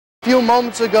A few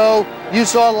moments ago, you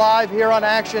saw live here on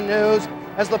Action News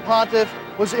as the Pontiff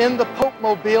was in the Pope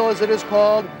Mobile, as it is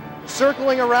called,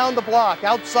 circling around the block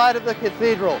outside of the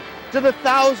Cathedral, to the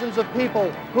thousands of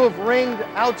people who have ringed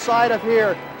outside of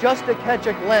here just to catch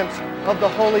a glimpse of the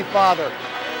Holy Father.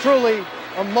 Truly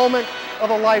a moment of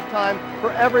a lifetime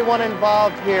for everyone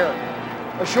involved here.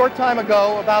 A short time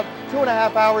ago, about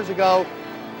 2.5 hours ago,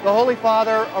 the Holy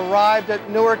Father arrived at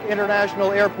Newark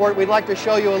International Airport. We'd like to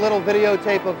show you a little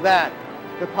videotape of that.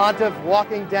 The Pontiff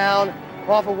walking down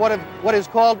off of what is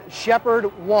called Shepherd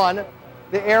 1,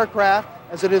 the aircraft,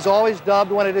 as it is always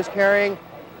dubbed when it is carrying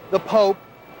the Pope.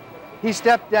 He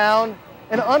stepped down,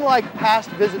 and unlike past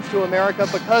visits to America,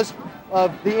 because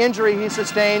of the injury he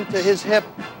sustained to his hip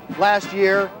last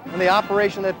year and the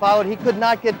operation that followed, he could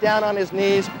not get down on his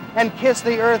knees and kiss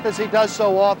the earth as he does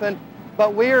so often.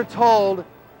 But we are told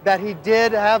that he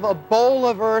did have a bowl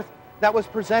of earth that was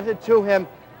presented to him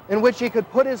in which he could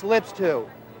put his lips to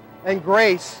and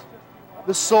grace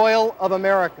the soil of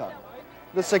America,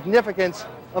 the significance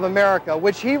of America,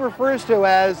 which he refers to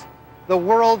as the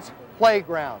world's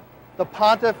playground. The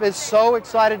Pontiff is so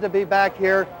excited to be back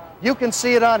here. You can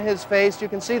see it on his face. You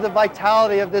can see the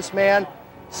vitality of this man,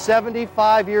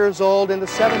 75 years old in the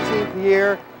 17th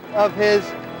year of his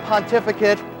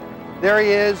pontificate. There he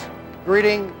is,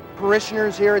 greeting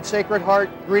parishioners here at Sacred Heart,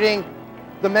 greeting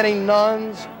the many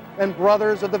nuns and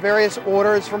brothers of the various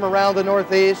orders from around the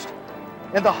Northeast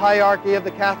and the hierarchy of the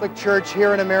Catholic Church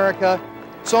here in America.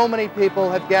 So many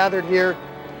people have gathered here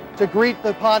to greet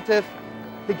the Pontiff,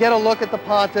 to get a look at the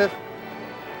Pontiff.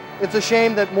 It's a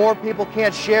shame that more people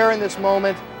can't share in this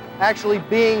moment, actually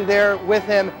being there with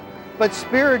him. But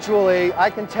spiritually,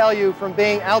 I can tell you from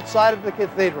being outside of the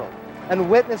cathedral and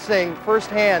witnessing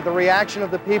firsthand the reaction of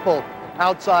the people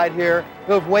outside here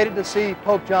who have waited to see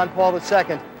Pope John Paul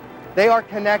II. They are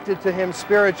connected to him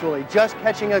spiritually. Just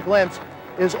catching a glimpse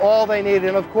is all they need.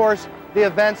 And of course, the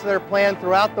events that are planned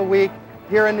throughout the week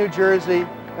here in New Jersey,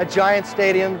 at Giant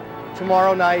Stadium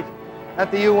tomorrow night,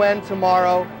 at the UN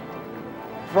tomorrow,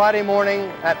 Friday morning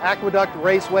at Aqueduct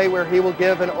Raceway, where he will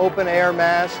give an open-air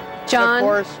mass. John? And of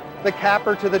course, the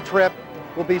capper to the trip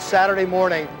will be Saturday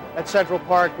morning at Central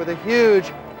Park with a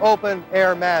huge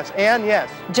open-air mass. And yes,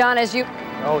 John, as you...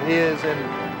 Oh, he is in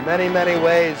many, many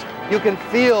ways. You can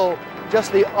feel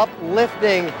just the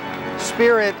uplifting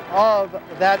spirit of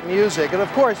that music. And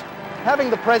of course, having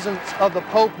the presence of the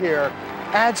Pope here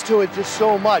adds to it just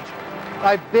so much.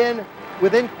 I've been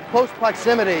within close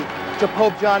proximity to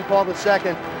Pope John Paul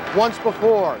II once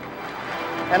before,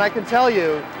 and I can tell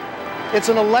you, it's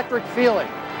an electric feeling.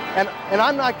 And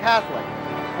I'm not Catholic,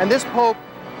 and this Pope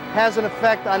has an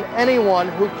effect on anyone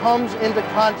who comes into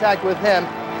contact with him,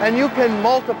 and you can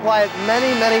multiply it many,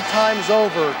 many times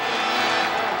over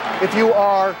if you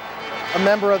are a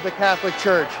member of the Catholic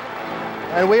Church.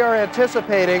 And we are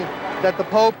anticipating that the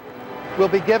Pope will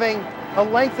be giving a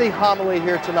lengthy homily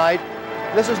here tonight.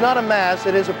 This is not a mass,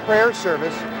 it is a prayer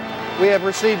service. We have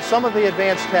received some of the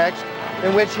advanced text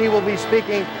in which he will be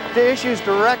speaking to issues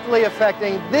directly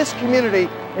affecting this community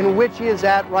in which he is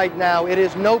at right now. It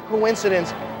is no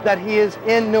coincidence that he is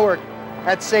in Newark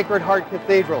at Sacred Heart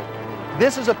Cathedral.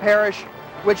 This is a parish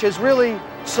which has really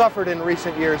suffered in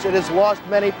recent years. It has lost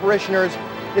many parishioners.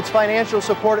 Its financial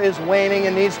support is waning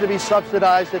and needs to be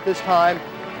subsidized at this time.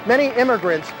 Many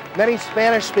immigrants, many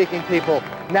Spanish-speaking people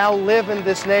now live in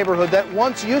this neighborhood that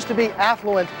once used to be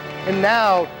affluent and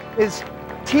now is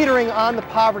teetering on the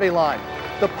poverty line.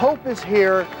 The Pope is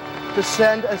here to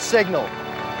send a signal.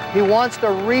 He wants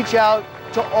to reach out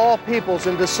to all peoples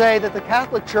and to say that the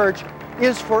Catholic Church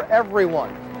is for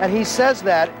everyone. And he says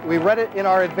that, we read it in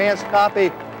our advanced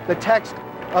copy, the text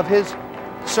of his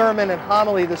sermon and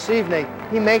homily this evening.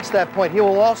 He makes that point. He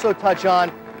will also touch on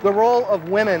the role of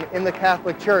women in the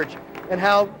Catholic Church and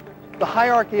how the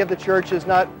hierarchy of the Church has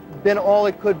not been all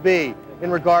it could be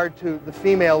in regard to the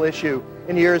female issue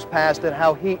in years past, and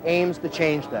how he aims to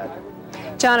change that.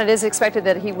 John, it is expected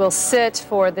that he will sit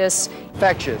for this.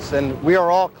 Infectious, and we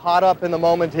are all caught up in the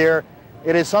moment here.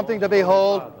 It is something to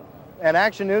behold, and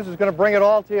Action News is going to bring it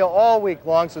all to you all week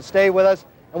long, so stay with us.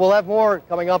 And we'll have more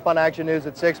coming up on Action News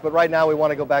at 6, but right now we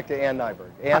want to go back to Ann Nyberg.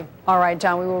 Ann? All right,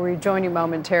 John, we will rejoin you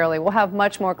momentarily. We'll have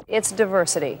much more. It's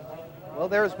diversity. Well,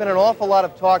 there's been an awful lot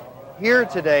of talk here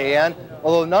today, Ann,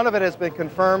 although none of it has been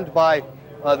confirmed by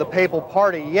the papal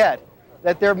party yet,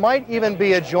 that there might even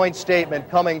be a joint statement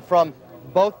coming from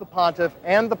both the Pontiff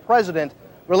and the President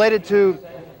related to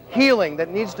healing that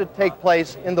needs to take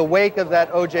place in the wake of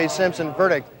that O.J. Simpson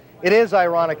verdict. It is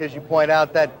ironic, as you point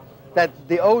out, that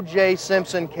the O.J.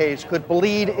 Simpson case could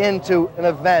bleed into an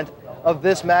event of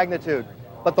this magnitude.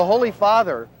 But the Holy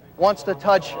Father wants to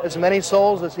touch as many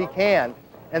souls as he can.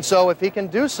 And so if he can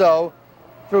do so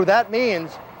through that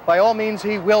means, by all means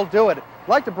he will do it. I'd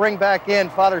like to bring back in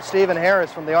Father Stephen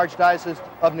Harris from the Archdiocese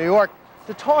of New York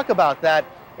to talk about that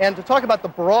and to talk about the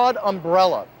broad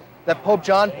umbrella that Pope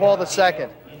John Paul II,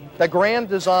 the grand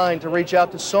design to reach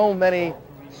out to so many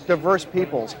diverse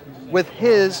peoples. With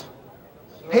his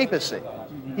papacy,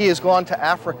 he has gone to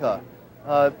Africa,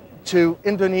 to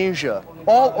Indonesia,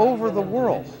 all over the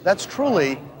world. That's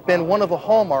truly been one of the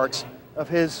hallmarks of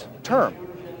his term.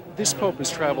 This pope has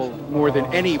traveled more than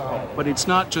any pope, but it's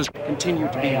not just continue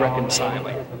to be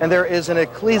reconciling. And there is an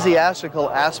ecclesiastical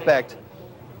aspect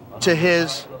to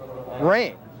his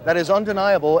reign that is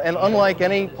undeniable and unlike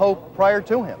any pope prior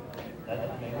to him.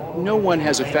 No one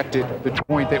has affected the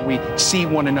point that we see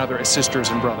one another as sisters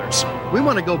and brothers. We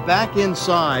want to go back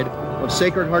inside of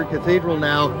Sacred Heart Cathedral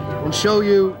now and show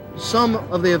you some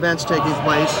of the events taking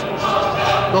place.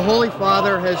 The Holy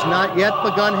Father has not yet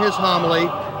begun his homily.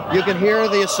 You can hear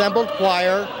the assembled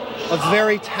choir of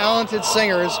very talented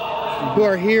singers who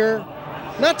are here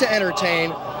not to entertain,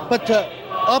 but to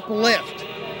uplift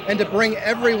and to bring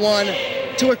everyone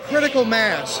to a critical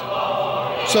mass,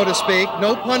 so to speak,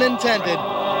 no pun intended,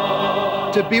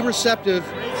 to be receptive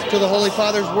to the Holy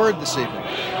Father's word this evening.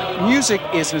 Music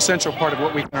is an essential part of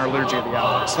what we do in our Liturgy of the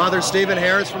Hours. Father Stephen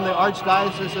Harris from the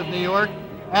Archdiocese of New York,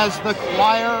 as the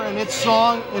choir and its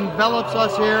song envelops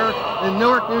us here in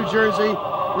Newark, New Jersey,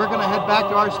 we're going to head back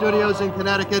to our studios in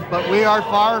Connecticut, but we are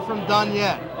far from done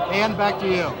yet. And back to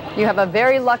you. You have a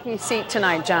very lucky seat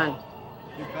tonight, John.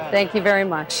 Thank you very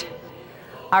much.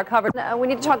 Our coverage. We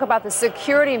need to talk about the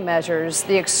security measures,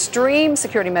 the extreme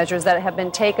security measures that have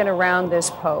been taken around this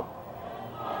Pope.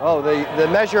 Oh, the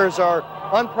measures are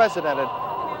unprecedented,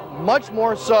 much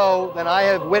more so than I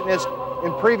have witnessed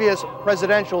in previous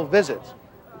presidential visits.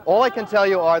 All I can tell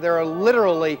you are there are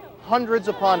literally hundreds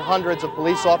upon hundreds of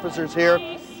police officers here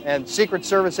and Secret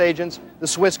Service agents, the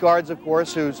Swiss Guards, of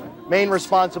course, whose main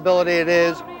responsibility it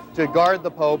is to guard the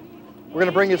Pope. We're going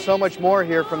to bring you so much more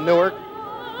here from Newark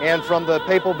and from the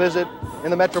papal visit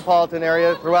in the metropolitan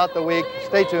area throughout the week.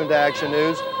 Stay tuned to Action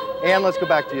News. And let's go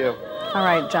back to you. All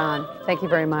right, John, thank you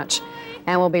very much.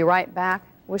 And we'll be right back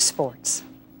with sports.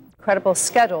 Incredible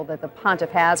schedule that the Pontiff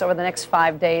has over the next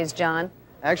 5 days, John.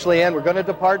 Actually, Ann, we're going to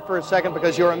depart for a second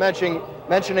because you were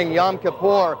mentioning Yom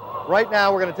Kippur. Right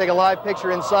now, we're going to take a live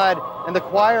picture inside, and the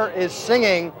choir is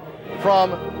singing from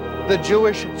the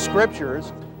Jewish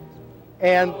scriptures.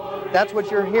 And that's what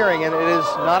you're hearing, and it is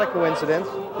not a coincidence,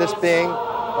 this being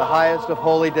the highest of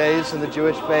holy days in the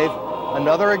Jewish faith.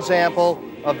 Another example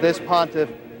of this pontiff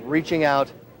reaching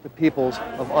out to peoples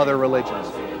of other religions.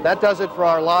 That does it for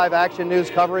our live Action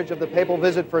News coverage of the papal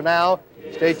visit for now.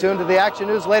 Stay tuned to the Action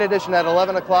News late edition at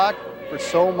 11 o'clock for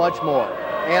so much more.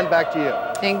 And back to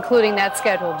you. Including that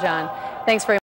schedule, John. Thanks very much.